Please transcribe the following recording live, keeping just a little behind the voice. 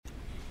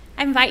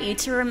I invite you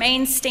to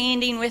remain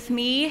standing with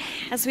me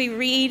as we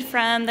read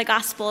from the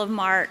Gospel of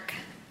Mark,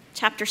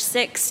 chapter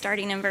 6,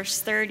 starting in verse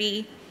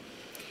 30.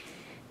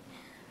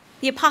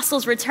 The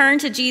apostles returned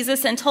to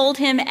Jesus and told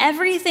him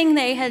everything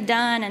they had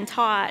done and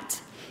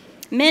taught.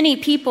 Many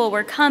people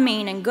were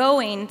coming and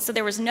going, so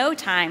there was no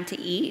time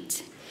to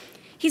eat.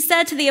 He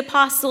said to the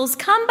apostles,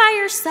 "Come by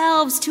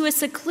yourselves to a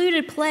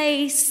secluded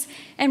place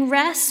and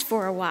rest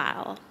for a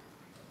while."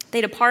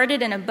 They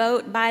departed in a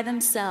boat by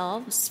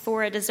themselves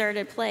for a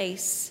deserted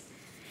place.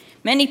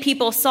 Many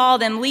people saw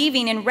them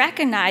leaving and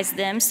recognized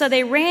them, so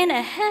they ran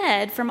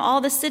ahead from all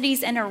the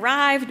cities and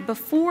arrived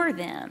before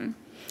them.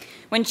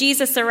 When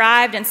Jesus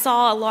arrived and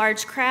saw a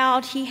large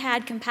crowd, he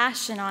had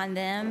compassion on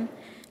them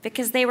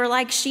because they were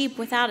like sheep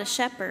without a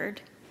shepherd.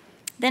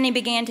 Then he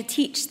began to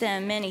teach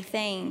them many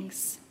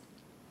things.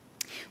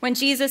 When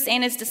Jesus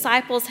and his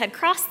disciples had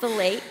crossed the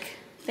lake,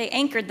 they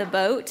anchored the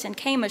boat and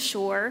came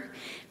ashore.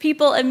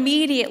 People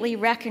immediately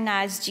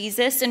recognized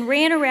Jesus and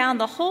ran around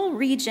the whole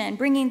region,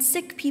 bringing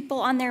sick people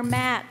on their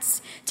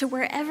mats to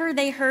wherever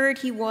they heard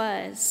he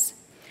was.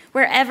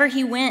 Wherever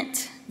he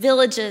went,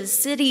 villages,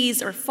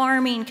 cities, or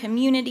farming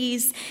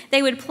communities,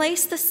 they would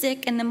place the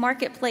sick in the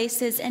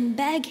marketplaces and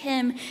beg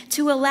him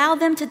to allow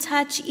them to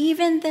touch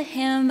even the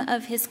hem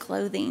of his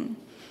clothing.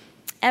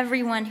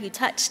 Everyone who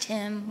touched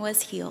him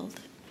was healed.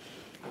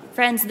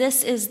 Friends,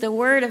 this is the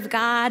word of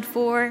God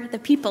for the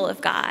people of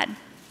God.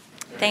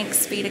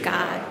 Thanks be to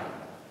God.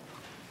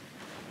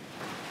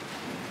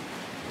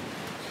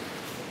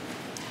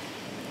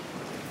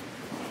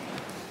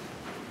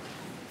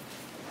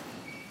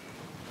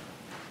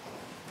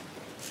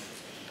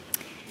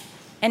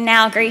 And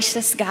now,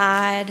 gracious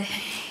God,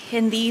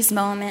 in these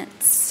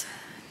moments,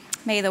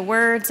 may the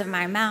words of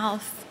my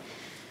mouth,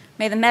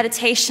 may the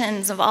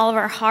meditations of all of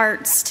our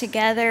hearts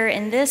together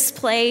in this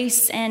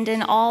place and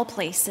in all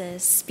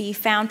places be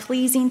found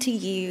pleasing to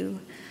you.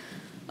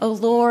 O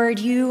Lord,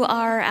 you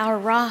are our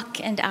rock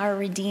and our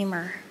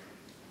Redeemer.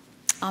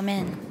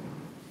 Amen.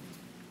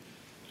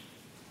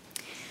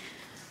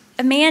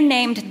 A man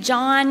named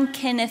John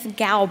Kenneth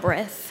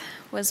Galbraith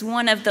was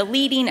one of the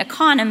leading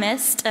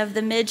economists of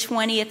the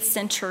mid-20th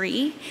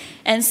century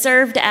and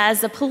served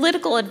as a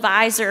political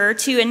advisor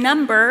to a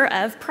number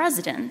of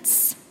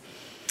presidents.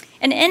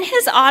 And in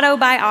his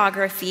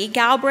autobiography,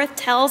 Galbraith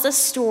tells a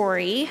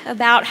story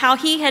about how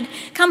he had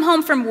come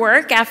home from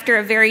work after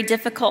a very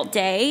difficult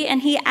day,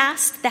 and he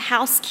asked the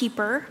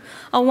housekeeper,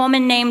 a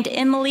woman named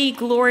Emily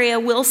Gloria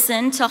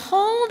Wilson, to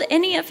hold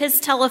any of his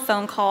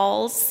telephone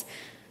calls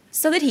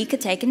so that he could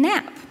take a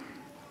nap.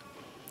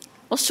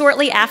 Well,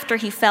 shortly after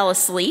he fell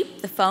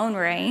asleep, the phone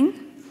rang.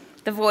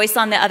 The voice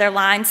on the other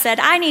line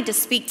said, "I need to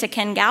speak to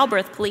Ken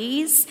Galbraith,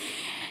 please."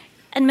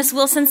 And Miss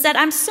Wilson said,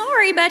 "I'm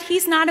sorry, but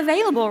he's not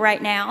available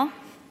right now."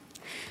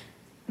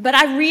 "But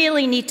I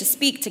really need to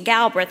speak to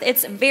Galbraith.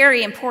 It's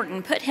very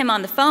important. Put him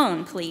on the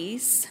phone,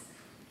 please."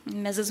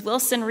 And Mrs.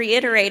 Wilson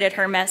reiterated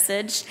her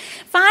message.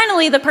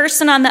 Finally, the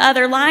person on the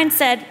other line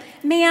said,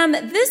 "Ma'am,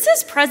 this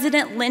is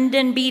President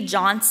Lyndon B.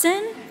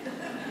 Johnson,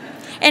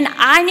 and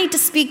I need to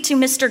speak to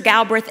Mr.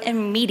 Galbraith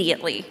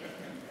immediately."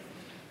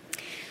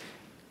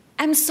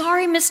 "I'm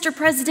sorry, Mr.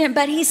 President,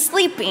 but he's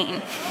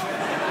sleeping."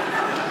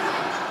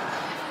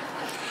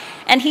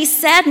 And he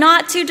said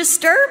not to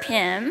disturb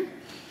him.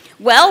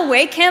 "Well,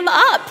 wake him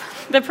up,"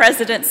 the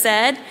president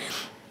said.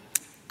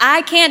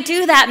 "I can't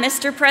do that,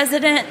 Mr.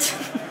 President.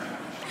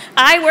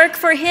 I work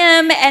for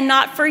him and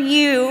not for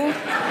you.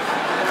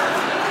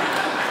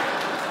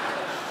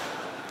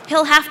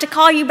 He'll have to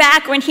call you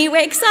back when he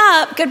wakes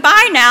up.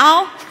 Goodbye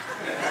now."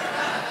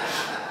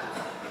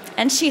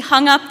 And she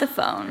hung up the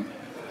phone.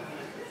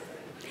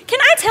 Can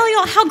I tell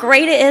you how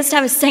great it is to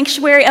have a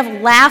sanctuary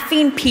of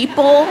laughing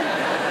people?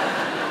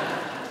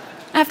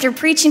 After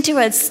preaching to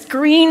a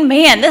screen,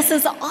 man, this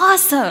is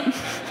awesome.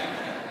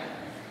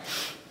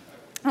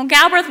 When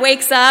Galbraith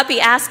wakes up, he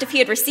asked if he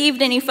had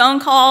received any phone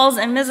calls,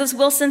 and Mrs.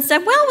 Wilson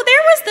said, "Well,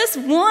 there was this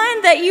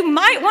one that you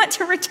might want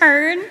to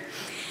return."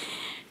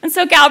 And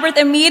so Galbraith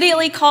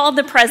immediately called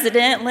the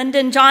president.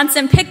 Lyndon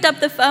Johnson picked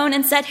up the phone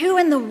and said, "Who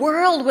in the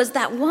world was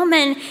that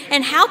woman,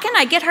 and how can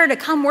I get her to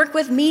come work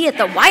with me at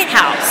the White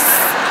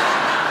House?"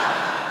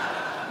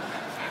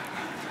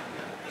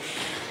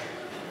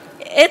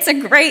 It's a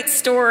great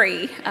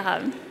story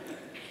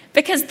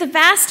because the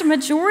vast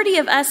majority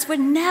of us would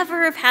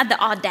never have had the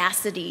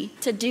audacity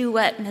to do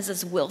what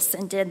Mrs.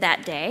 Wilson did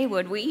that day,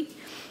 would we?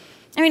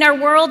 I mean, our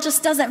world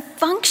just doesn't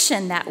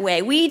function that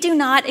way. We do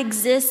not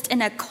exist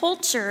in a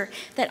culture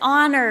that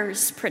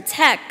honors,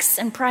 protects,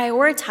 and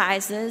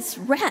prioritizes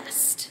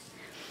rest.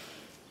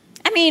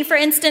 I mean, for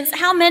instance,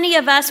 how many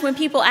of us, when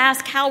people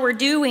ask how we're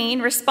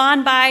doing,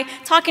 respond by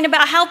talking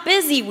about how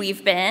busy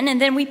we've been,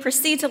 and then we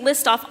proceed to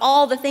list off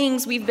all the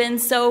things we've been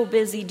so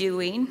busy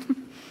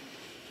doing?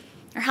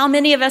 Or how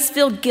many of us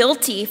feel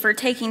guilty for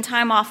taking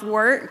time off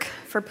work,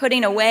 for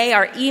putting away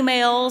our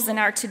emails and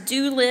our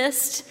to-do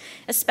list,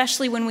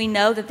 especially when we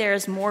know that there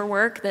is more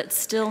work that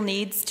still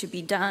needs to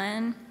be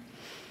done?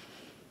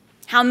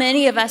 How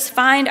many of us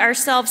find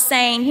ourselves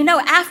saying,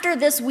 after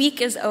this week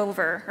is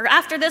over, or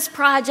after this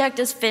project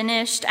is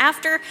finished,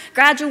 after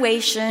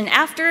graduation,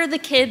 after the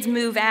kids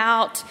move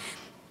out,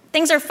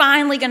 things are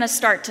finally going to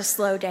start to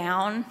slow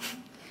down.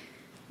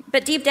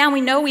 But deep down,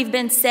 we know we've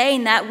been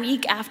saying that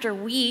week after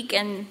week,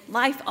 and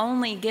life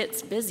only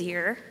gets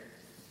busier.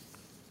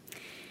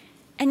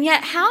 And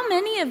yet, how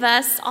many of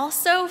us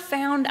also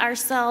found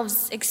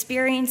ourselves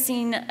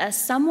experiencing a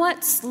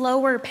somewhat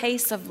slower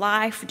pace of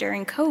life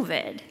during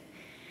COVID?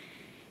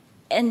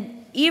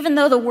 And even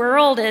though the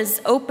world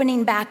is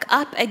opening back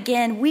up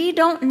again, we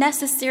don't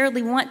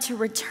necessarily want to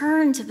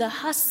return to the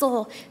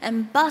hustle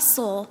and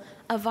bustle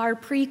of our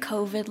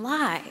pre-COVID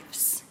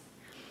lives.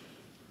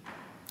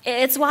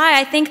 It's why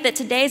I think that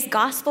today's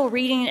gospel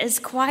reading is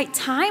quite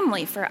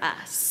timely for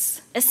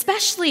us,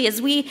 especially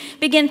as we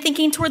begin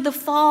thinking toward the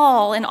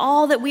fall and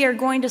all that we are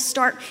going to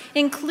start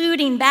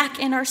including back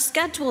in our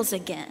schedules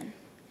again.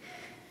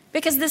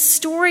 Because this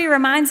story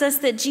reminds us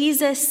that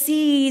Jesus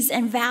sees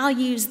and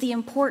values the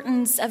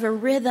importance of a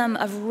rhythm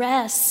of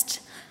rest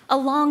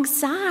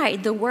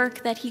alongside the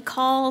work that he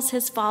calls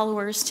his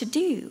followers to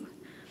do.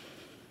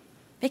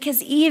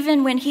 Because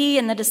even when he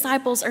and the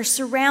disciples are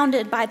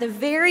surrounded by the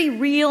very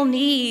real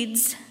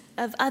needs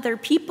of other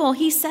people,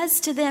 he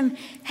says to them,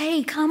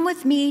 "Hey, come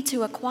with me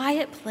to a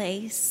quiet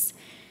place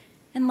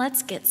and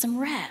let's get some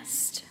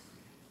rest."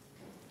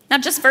 Now,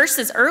 just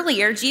verses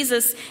earlier,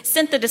 Jesus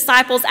sent the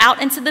disciples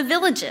out into the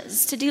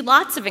villages to do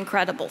lots of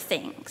incredible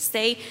things.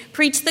 They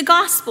preach the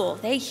gospel.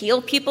 They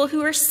heal people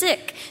who are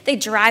sick. They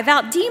drive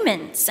out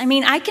demons.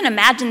 I can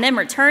imagine them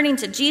returning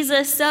to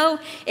Jesus so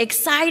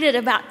excited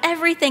about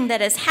everything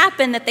that has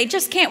happened that they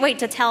just can't wait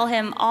to tell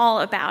him all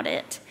about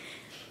it.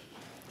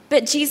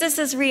 But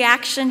Jesus'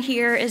 reaction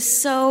here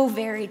is so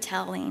very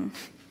telling.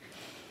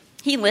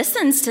 He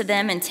listens to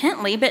them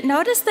intently, but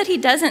notice that he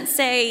doesn't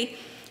say,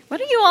 "What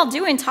are you all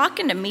doing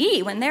talking to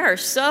me when there are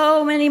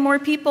so many more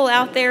people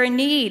out there in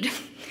need?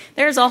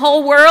 There's a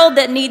whole world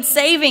that needs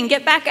saving.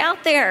 Get back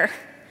out there."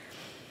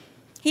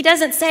 He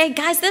doesn't say,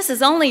 "Guys, this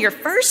is only your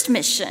first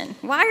mission.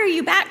 Why are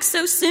you back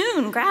so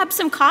soon? Grab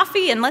some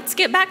coffee and let's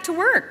get back to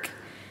work."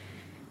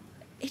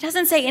 He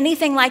doesn't say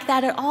anything like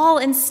that at all.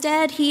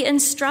 Instead, he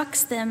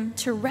instructs them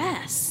to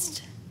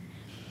rest.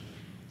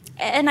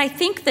 And I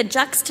think the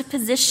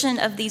juxtaposition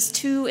of these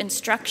two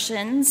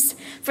instructions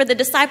for the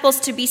disciples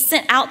to be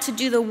sent out to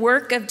do the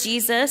work of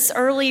Jesus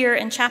earlier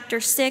in chapter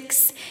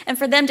 6, and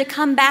for them to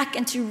come back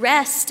and to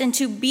rest and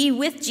to be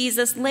with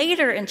Jesus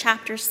later in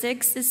chapter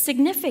 6 is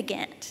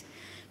significant,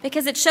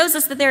 because it shows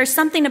us that there is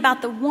something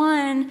about the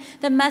one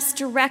that must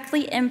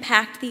directly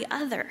impact the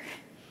other.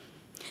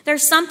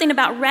 There's something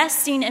about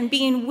resting and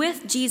being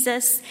with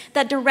Jesus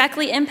that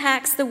directly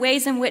impacts the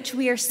ways in which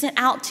we are sent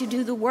out to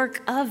do the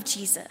work of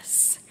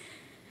Jesus.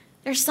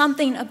 There's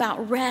something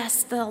about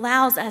rest that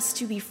allows us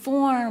to be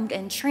formed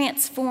and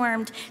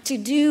transformed to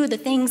do the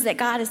things that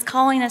God is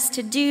calling us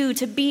to do,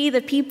 to be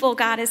the people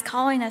God is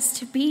calling us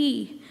to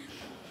be.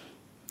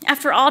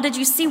 After all, did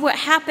you see what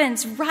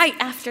happens right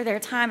after their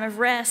time of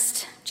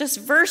rest?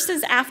 Just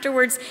verses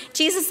afterwards,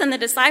 Jesus and the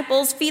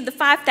disciples feed the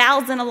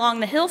 5,000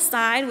 along the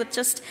hillside with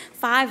just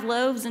 5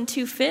 loaves and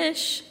 2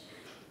 fish.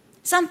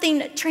 Something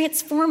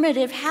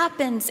transformative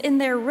happens in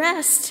their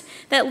rest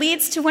that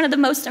leads to one of the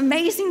most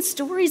amazing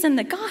stories in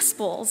the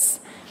Gospels.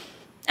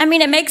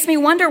 It makes me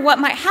wonder what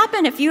might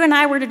happen if you and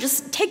I were to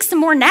just take some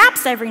more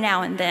naps every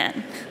now and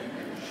then.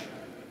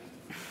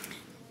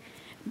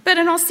 But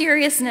in all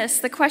seriousness,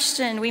 the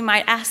question we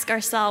might ask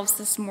ourselves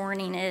this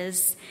morning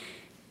is,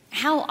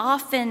 how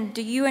often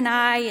do you and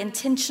I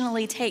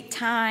intentionally take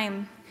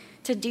time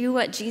to do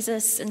what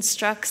Jesus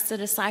instructs the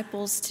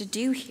disciples to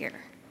do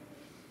here?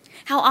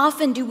 How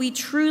often do we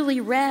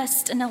truly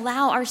rest and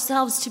allow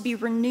ourselves to be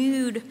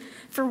renewed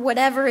for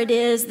whatever it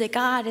is that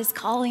God is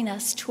calling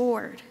us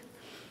toward?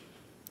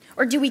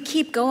 Or do we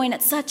keep going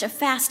at such a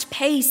fast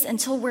pace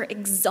until we're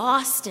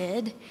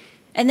exhausted,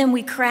 and then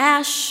we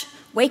crash,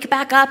 wake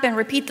back up, and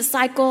repeat the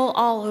cycle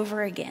all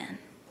over again?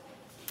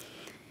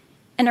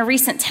 In a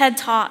recent TED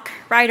Talk,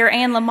 writer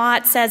Anne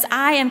Lamott says,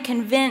 "I am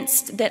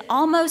convinced that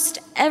almost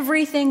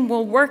everything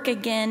will work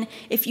again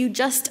if you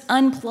just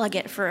unplug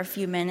it for a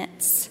few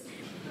minutes,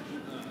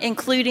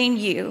 including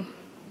you."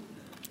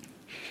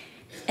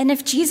 And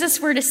if Jesus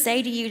were to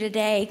say to you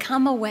today,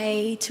 "Come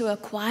away to a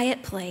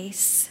quiet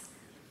place,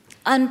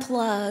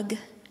 unplug,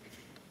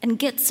 and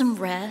get some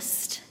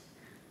rest,"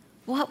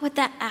 what would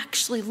that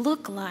actually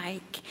look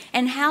like?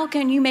 And how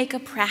can you make a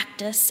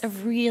practice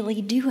of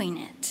really doing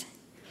it?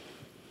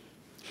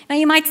 Now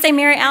you might say,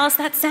 "Mary Alice,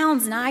 that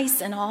sounds nice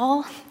and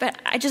all,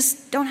 but I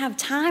just don't have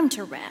time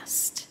to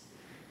rest."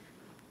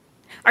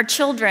 Our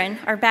children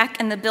are back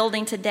in the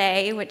building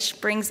today,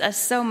 which brings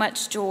us so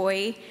much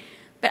joy.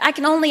 But I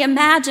can only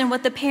imagine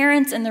what the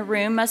parents in the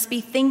room must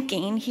be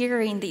thinking,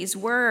 hearing these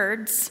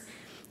words.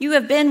 You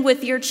have been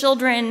with your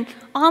children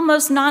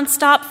almost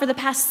nonstop for the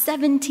past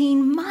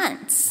 17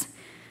 months.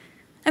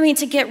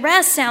 To get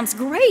rest sounds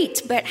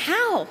great, but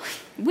how?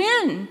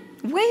 When?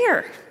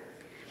 Where?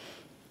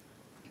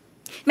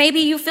 Maybe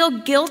you feel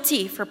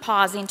guilty for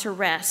pausing to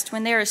rest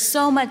when there is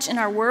so much in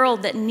our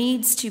world that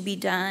needs to be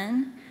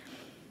done.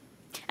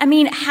 I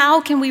mean,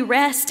 how can we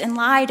rest in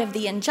light of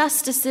the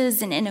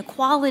injustices and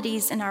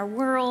inequalities in our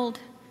world?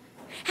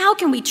 How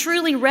can we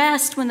truly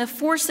rest when the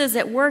forces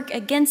at work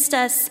against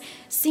us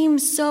seem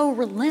so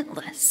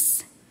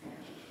relentless?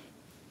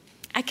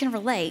 I can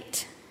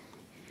relate,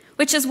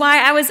 which is why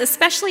I was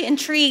especially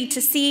intrigued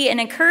to see an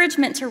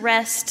encouragement to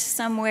rest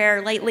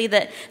somewhere lately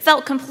that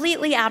felt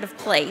completely out of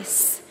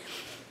place.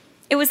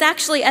 It was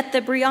actually at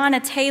the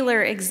Breonna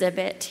Taylor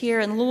exhibit here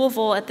in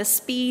Louisville at the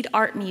Speed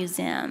Art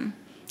Museum.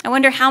 I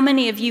wonder how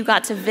many of you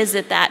got to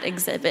visit that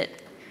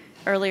exhibit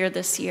earlier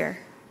this year.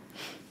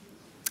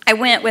 I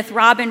went with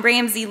Robin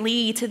Ramsey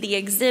Lee to the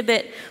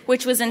exhibit,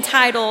 which was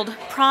entitled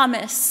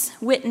Promise,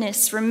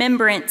 Witness,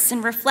 Remembrance,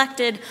 and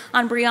reflected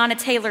on Breonna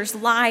Taylor's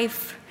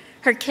life,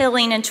 her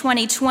killing in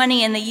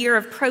 2020, and the year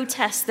of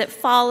protests that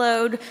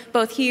followed,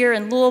 both here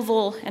in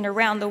Louisville and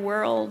around the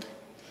world.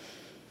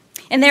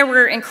 And there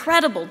were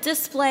incredible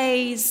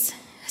displays,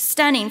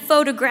 stunning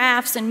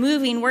photographs, and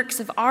moving works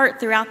of art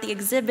throughout the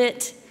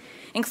exhibit,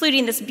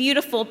 including this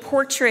beautiful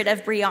portrait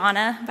of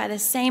Breonna by the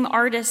same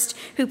artist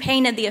who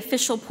painted the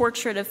official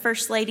portrait of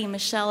First Lady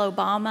Michelle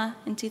Obama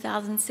in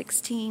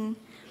 2016.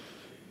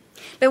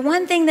 But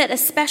one thing that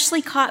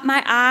especially caught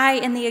my eye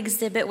in the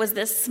exhibit was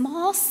this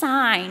small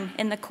sign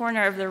in the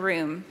corner of the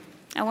room.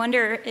 I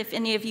wonder if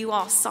any of you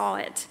all saw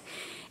it.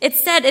 It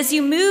said, as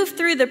you move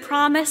through the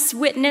Promise,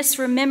 Witness,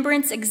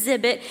 Remembrance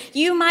exhibit,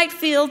 you might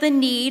feel the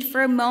need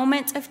for a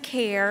moment of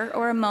care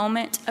or a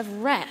moment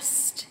of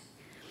rest.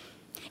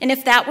 And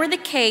if that were the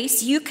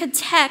case, you could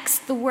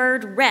text the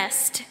word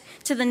rest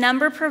to the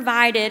number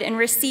provided and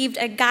received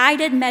a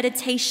guided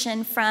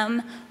meditation from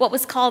what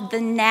was called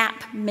the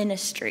NAP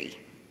ministry.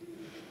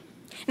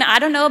 Now, I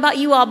don't know about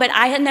you all, but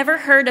I had never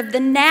heard of the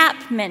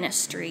NAP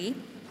ministry.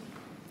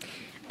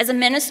 As a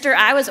minister,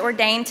 I was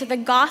ordained to the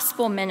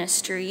gospel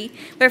ministry,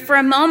 but for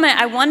a moment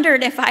I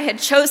wondered if I had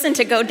chosen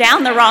to go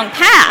down the wrong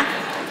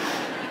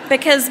path,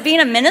 because being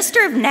a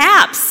minister of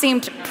NAP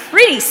seemed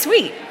pretty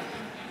sweet.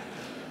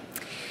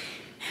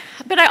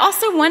 But I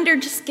also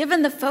wondered, just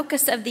given the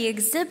focus of the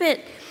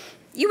exhibit,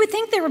 you would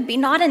think there would be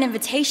not an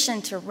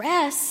invitation to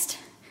rest,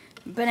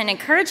 but an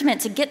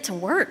encouragement to get to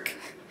work.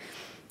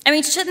 I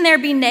mean, shouldn't there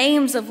be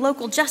names of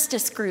local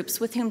justice groups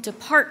with whom to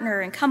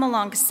partner and come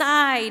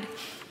alongside,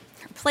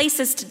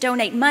 places to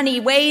donate money,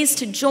 ways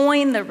to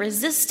join the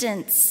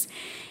resistance?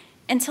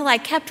 Until I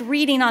kept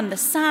reading on the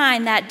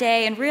sign that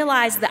day and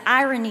realized the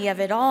irony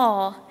of it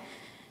all,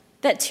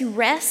 that to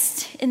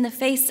rest in the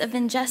face of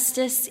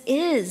injustice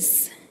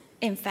is,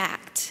 in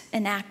fact,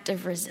 an act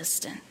of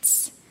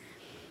resistance.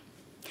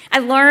 I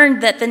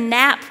learned that the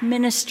NAP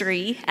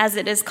ministry, as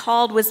it is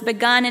called, was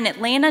begun in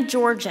Atlanta,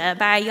 Georgia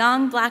by a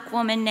young Black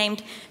woman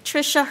named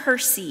Tricia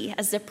Hersey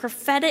as a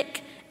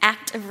prophetic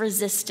act of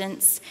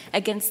resistance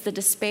against the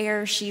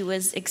despair she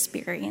was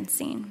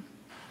experiencing.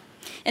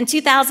 In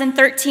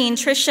 2013,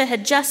 Tricia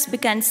had just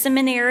begun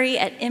seminary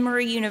at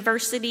Emory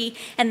University,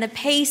 and the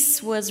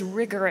pace was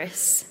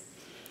rigorous.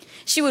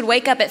 She would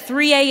wake up at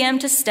 3 a.m.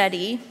 to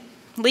study,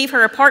 leave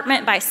her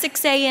apartment by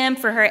 6 a.m.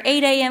 for her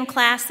 8 a.m.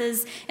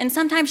 classes, and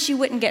sometimes she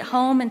wouldn't get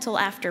home until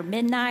after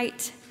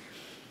midnight.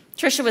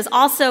 Tricia was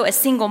also a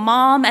single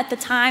mom at the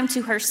time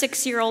to her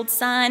 6-year-old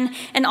son,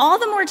 and all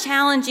the more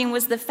challenging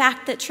was the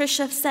fact that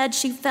Tricia said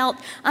she felt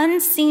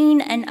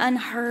unseen and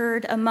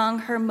unheard among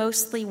her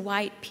mostly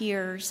white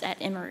peers at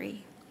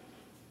Emory.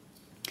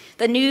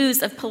 The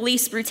news of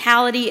police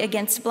brutality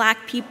against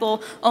Black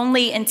people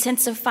only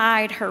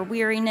intensified her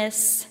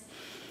weariness.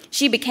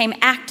 She became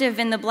active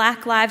in the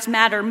Black Lives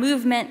Matter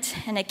movement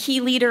and a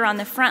key leader on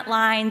the front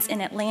lines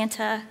in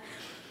Atlanta.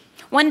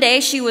 One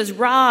day, she was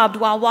robbed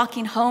while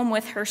walking home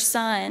with her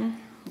son,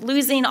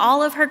 losing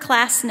all of her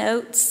class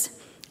notes,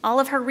 all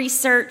of her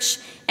research,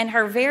 and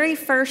her very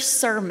first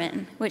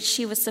sermon, which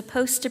she was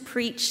supposed to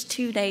preach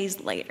 2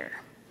 days later.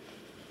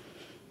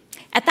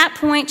 At that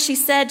point, she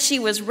said she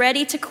was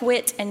ready to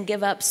quit and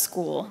give up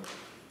school.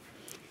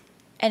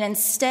 And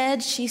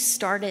instead, she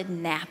started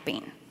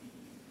napping.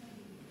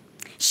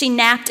 She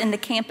napped in the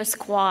campus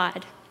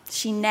quad.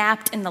 She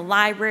napped in the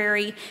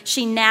library.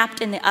 She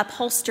napped in the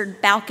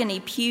upholstered balcony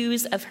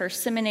pews of her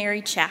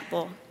seminary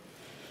chapel.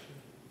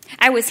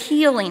 I was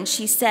healing,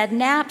 she said.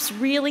 Naps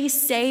really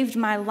saved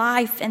my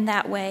life in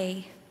that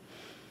way.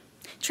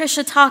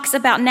 Tricia talks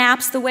about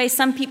naps the way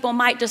some people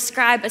might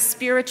describe a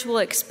spiritual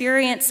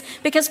experience,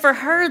 because for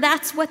her,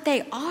 that's what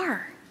they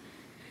are.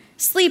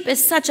 Sleep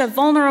is such a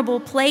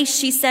vulnerable place,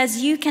 she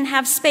says. You can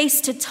have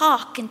space to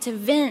talk and to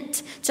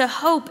vent, to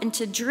hope and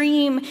to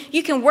dream.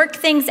 You can work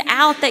things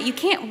out that you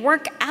can't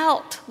work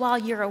out while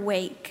you're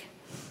awake.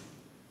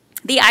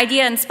 The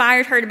idea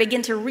inspired her to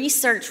begin to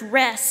research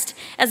rest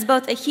as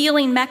both a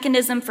healing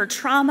mechanism for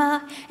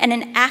trauma and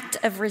an act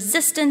of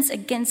resistance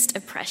against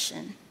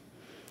oppression.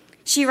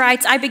 She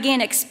writes, I began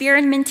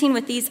experimenting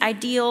with these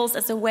ideals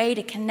as a way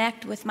to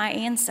connect with my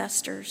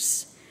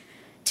ancestors,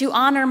 to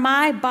honor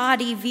my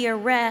body via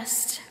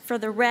rest for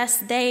the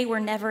rest they were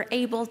never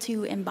able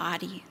to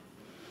embody.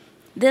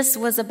 This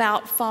was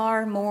about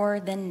far more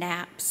than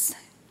naps.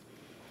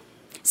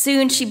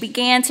 Soon she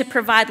began to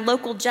provide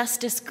local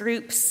justice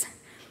groups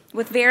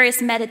with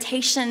various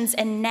meditations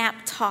and nap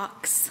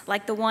talks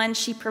like the one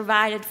she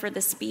provided for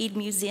the Speed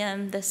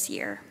Museum this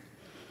year.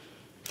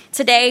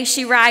 Today,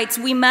 she writes,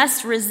 we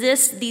must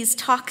resist these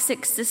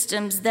toxic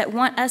systems that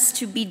want us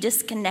to be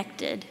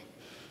disconnected,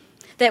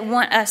 that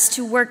want us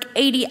to work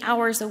 80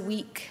 hours a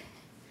week,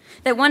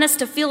 that want us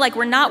to feel like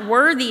we're not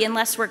worthy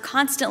unless we're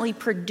constantly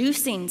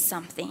producing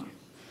something.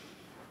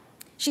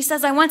 She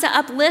says, I want to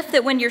uplift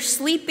that when you're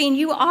sleeping,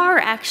 you are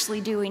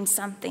actually doing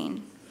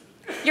something.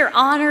 You're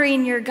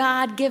honoring your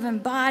God-given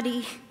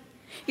body.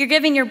 You're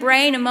giving your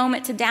brain a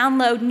moment to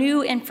download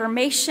new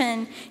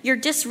information. You're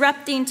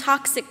disrupting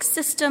toxic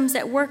systems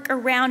that work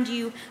around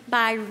you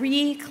by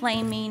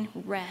reclaiming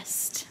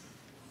rest.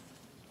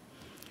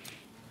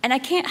 And I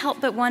can't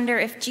help but wonder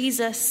if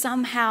Jesus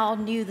somehow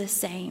knew the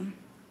same.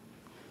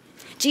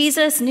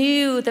 Jesus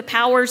knew the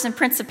powers and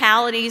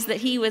principalities that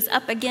he was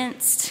up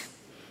against.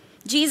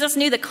 Jesus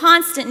knew the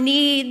constant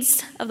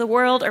needs of the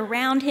world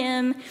around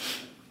him.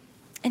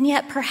 And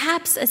yet,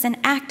 perhaps as an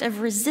act of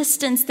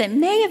resistance that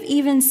may have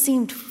even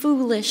seemed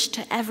foolish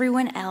to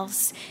everyone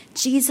else,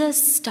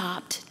 Jesus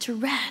stopped to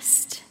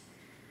rest.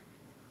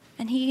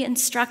 And he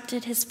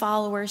instructed his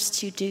followers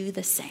to do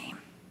the same.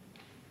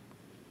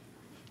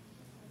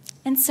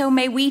 And so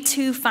may we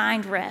too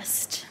find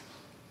rest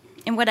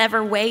in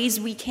whatever ways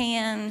we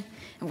can,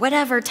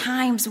 whatever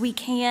times we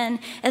can,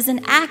 as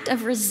an act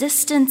of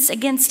resistance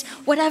against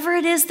whatever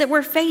it is that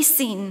we're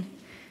facing,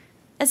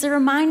 as a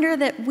reminder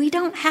that we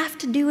don't have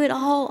to do it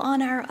all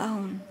on our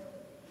own.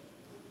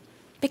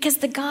 Because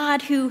the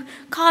God who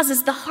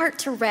causes the heart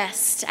to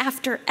rest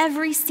after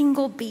every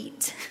single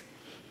beat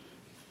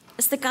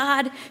is the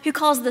God who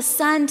calls the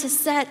sun to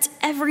set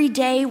every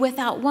day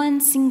without one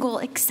single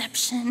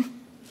exception.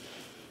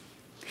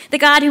 The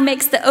God who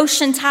makes the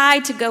ocean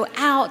tide to go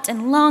out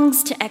and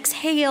lungs to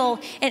exhale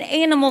and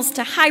animals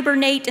to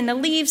hibernate and the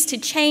leaves to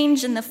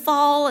change in the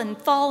fall and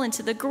fall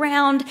into the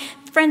ground.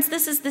 Friends,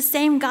 this is the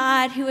same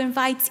God who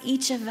invites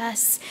each of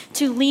us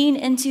to lean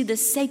into the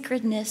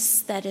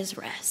sacredness that is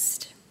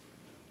rest.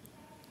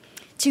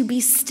 To be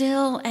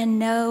still and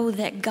know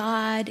that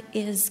God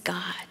is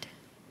God.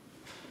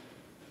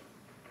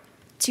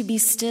 To be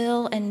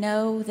still and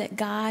know that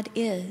God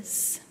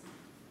is.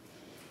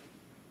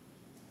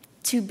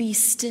 To be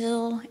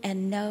still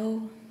and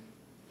know.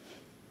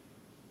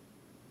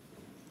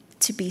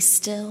 To be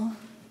still.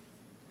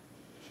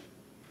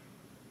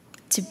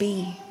 To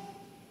be.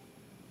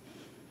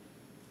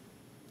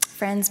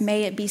 Friends,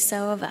 may it be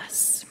so of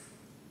us.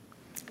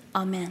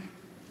 Amen.